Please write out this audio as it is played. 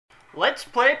Let's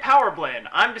play Power Blade.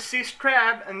 I'm Deceased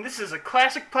Crab, and this is a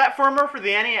classic platformer for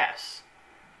the NES.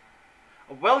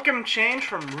 A welcome change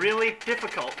from really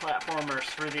difficult platformers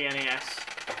for the NES.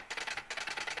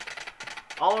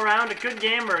 All around a good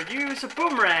game where you use a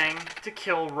boomerang to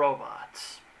kill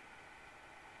robots.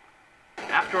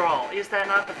 After all, is that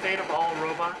not the fate of all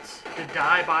robots? To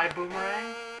die by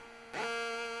boomerang?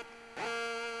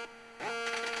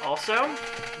 Also,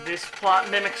 this plot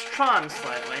mimics Tron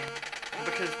slightly,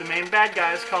 because the main bad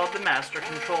guy is called the Master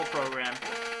Control Program.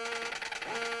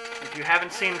 If you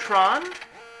haven't seen Tron,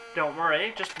 don't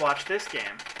worry, just watch this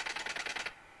game.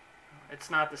 It's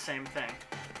not the same thing.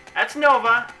 That's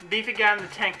Nova, beefy guy in the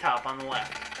tank top on the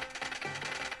left.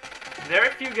 Very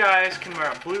few guys can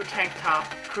wear a blue tank top,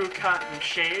 crew cut, and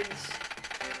shades,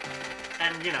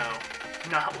 and, you know,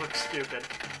 not look stupid.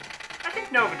 I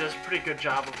think Nova does a pretty good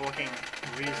job of looking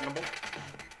reasonable.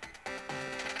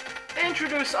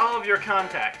 Introduce all of your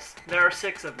contacts. There are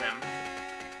 6 of them.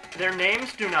 Their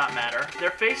names do not matter.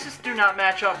 Their faces do not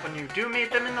match up when you do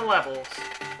meet them in the levels.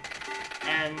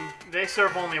 And they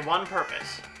serve only one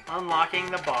purpose: unlocking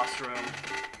the boss room.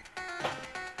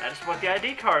 That is what the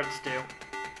ID cards do.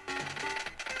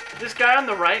 This guy on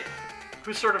the right,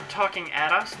 who's sort of talking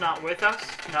at us, not with us,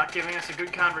 not giving us a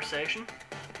good conversation.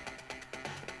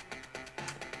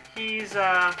 He's,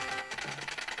 it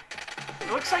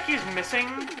looks like he's missing.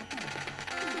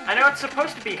 I know it's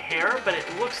supposed to be hair, but it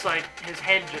looks like his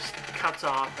head just cuts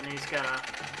off and he's got a...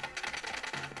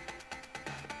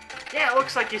 Yeah, it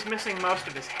looks like he's missing most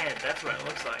of his head. That's what it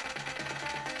looks like.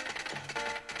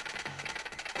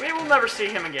 We will never see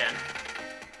him again.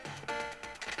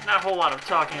 Not a whole lot of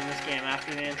talking in this game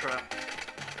after the intro.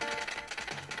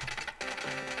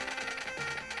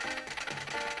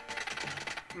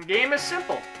 The game is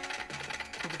simple.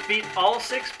 Defeat all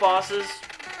 6 bosses,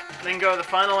 then go to the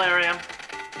final area,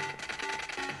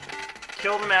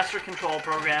 kill the Master Control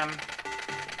Program,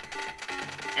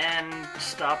 and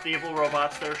stop the evil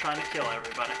robots that are trying to kill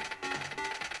everybody.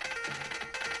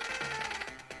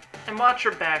 And watch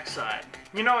your backside.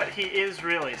 You know what he is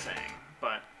really saying,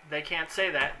 but they can't say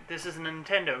that. This is a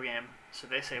Nintendo game, so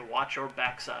they say watch your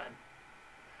backside.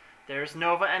 There's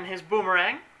Nova and his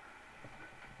boomerang.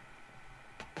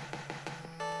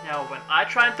 Now, when I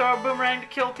try and throw a boomerang to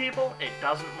kill people, it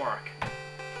doesn't work.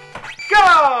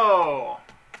 Go!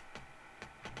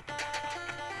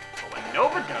 But when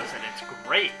Nova does it, it's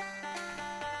great.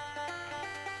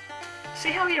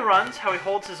 See how he runs? How he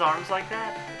holds his arms like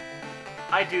that?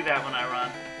 I do that when I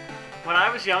run. When I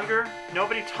was younger,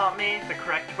 nobody taught me the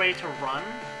correct way to run,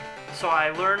 so I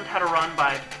learned how to run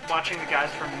by watching the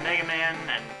guys from Mega Man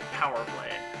and Power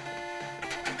Blade.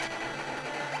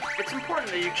 It's important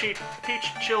that you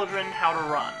teach children how to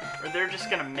run, or they're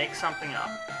just gonna make something up.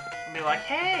 And be like,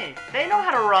 hey, they know how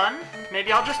to run.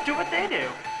 Maybe I'll just do what they do.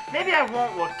 Maybe I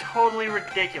won't look totally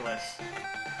ridiculous.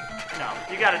 No,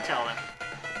 you gotta tell them.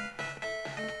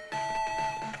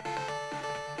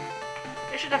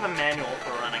 They should have a manual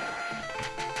for running.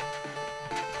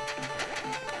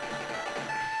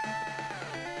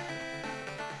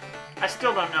 I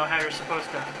still don't know how you're supposed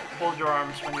to hold your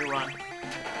arms when you run.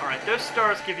 Alright, those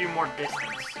stars give you more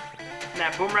distance. And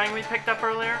that boomerang we picked up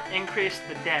earlier increased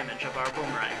the damage of our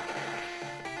boomerang.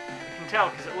 You can tell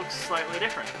because it looks slightly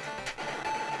different.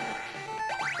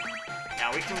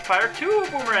 Now we can fire 2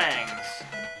 boomerangs.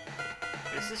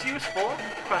 This is useful,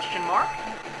 question mark.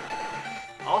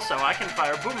 Also, I can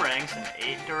fire boomerangs in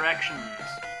 8 directions.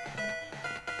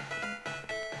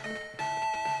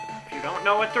 If you don't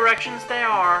know what directions they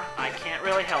are, I can't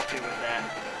really help you with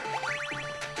that.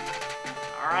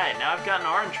 Alright, now I've got an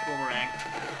orange boomerang.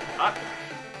 Oh,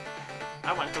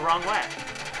 I went the wrong way.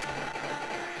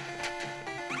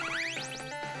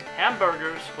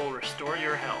 Hamburgers will restore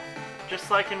your health, just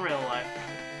like in real life.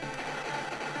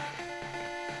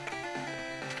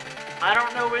 I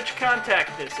don't know which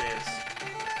contact this is.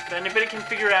 If anybody can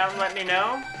figure it out and let me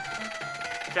know,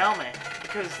 tell me,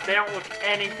 because they don't look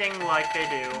anything like they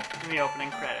do in the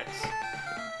opening credits.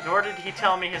 Nor did he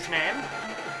tell me his name,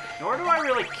 nor do I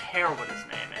really care what his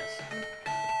name is.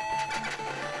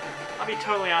 I'll be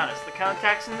totally honest, the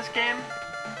contacts in this game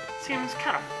seems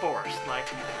kind of forced, like,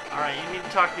 alright, you need to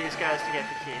talk to these guys to get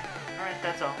the key. Alright,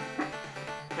 that's all.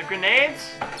 The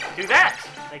grenades, do that!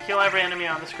 They kill every enemy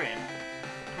on the screen.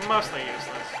 Mostly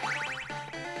useless.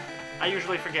 I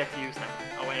usually forget to use them.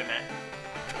 Oh, wait a minute.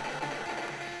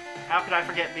 How could I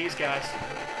forget these guys?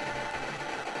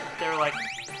 They're like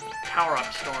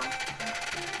power-up storm.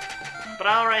 But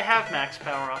I already have max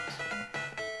power-ups.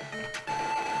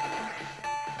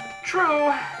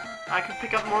 True, I could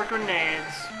pick up more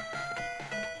grenades,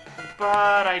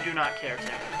 but I do not care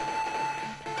to.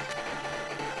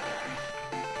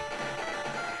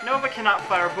 Nova cannot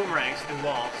fire boomerangs through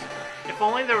walls. If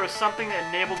only there was something that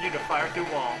enabled you to fire through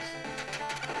walls.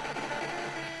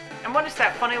 And what is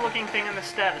that funny looking thing in the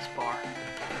status bar?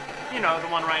 You know, the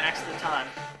one right next to the time.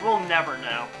 We'll never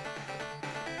know.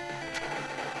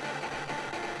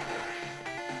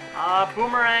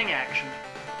 Boomerang action.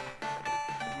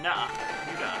 Nah,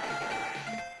 you die.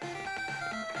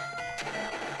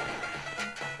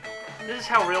 This is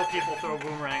how real people throw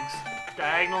boomerangs.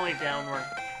 Diagonally downward.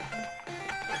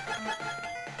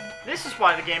 This is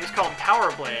why the game is called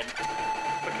Power Blade.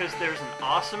 Because there's an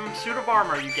awesome suit of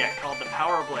armor you get called the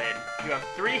Power Blade. You have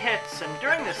 3 hits, and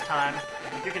during this time,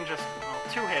 you can just, well,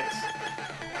 2 hits,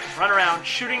 run around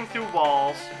shooting through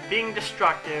walls, being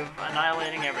destructive,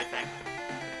 annihilating everything.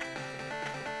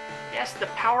 Yes, the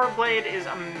Power Blade is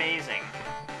amazing.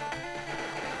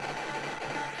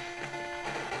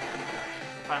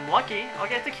 If I'm lucky, I'll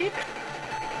get to keep it.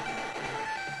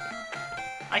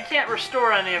 I can't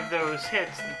restore any of those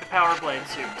hits that the Power Blade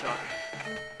suit took.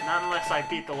 Not unless I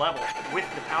beat the level with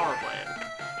the Power Blade,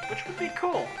 which would be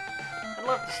cool. I'd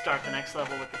love to start the next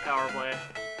level with the Power Blade.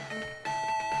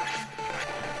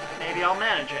 Maybe I'll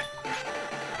manage it.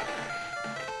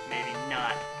 Maybe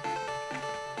not.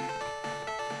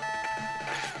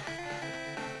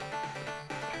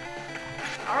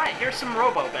 Alright, here's some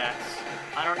Robo-Bats.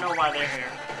 I don't know why they're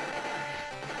here.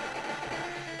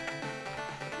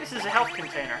 This is a health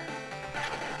container.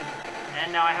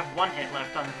 And now I have 1 hit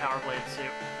left on the Power Blade suit.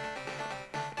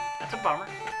 That's a bummer.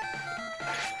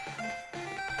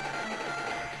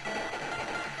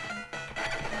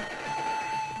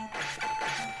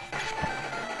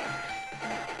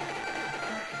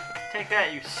 Take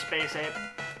that, you space ape.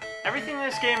 Everything in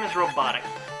this game is robotic.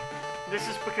 This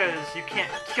is because you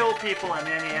can't kill people in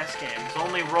NES games.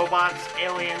 Only robots,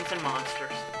 aliens, and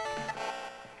monsters.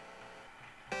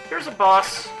 Here's a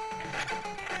boss.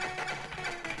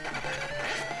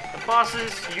 The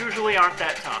bosses usually aren't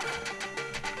that tough.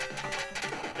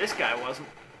 This guy wasn't,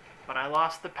 but I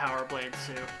lost the Power Blade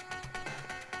suit.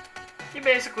 You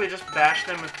basically just bash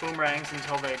them with boomerangs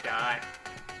until they die.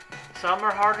 Some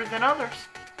are harder than others.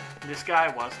 This guy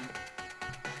wasn't.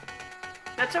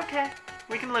 That's okay.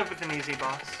 We can live with an easy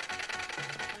boss.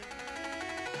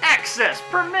 Access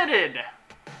permitted!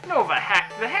 Nova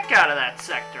hacked the heck out of that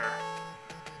sector.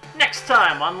 Next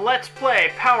time on Let's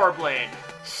Play Power Blade,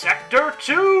 Sector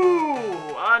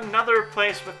 2! Another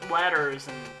place with ladders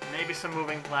and maybe some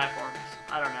moving platforms.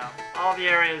 I don't know. All the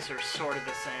areas are sort of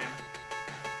the same.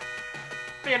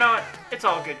 But you know what? It's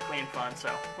all good, clean fun, so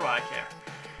what do I care?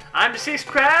 I'm Deceased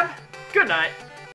Crab. Good night.